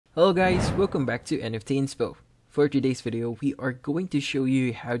Hello guys, welcome back to NFT Inspo. For today's video, we are going to show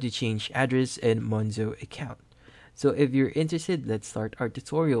you how to change address in Monzo account. So if you're interested, let's start our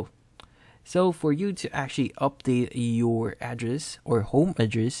tutorial. So for you to actually update your address or home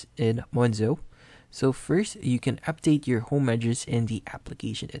address in Monzo, so first you can update your home address in the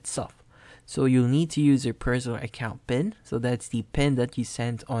application itself. So you'll need to use your personal account PIN. So that's the PIN that you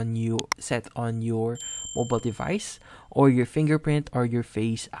set on your mobile device, or your fingerprint or your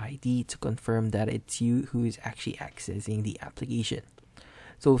face ID to confirm that it's you who is actually accessing the application.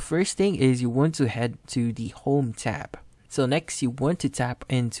 So first thing is you want to head to the home tab. So next you want to tap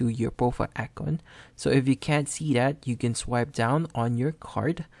into your profile icon. So if you can't see that, you can swipe down on your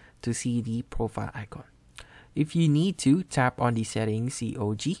card to see the profile icon. If you need to, tap on the settings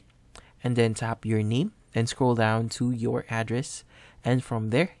COG and then tap your name and scroll down to your address, and from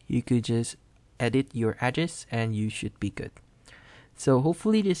there you could just edit your address and you should be good. So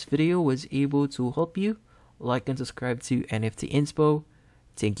hopefully this video was able to help you. Like and subscribe to NFT Inspo.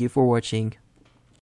 Thank you for watching.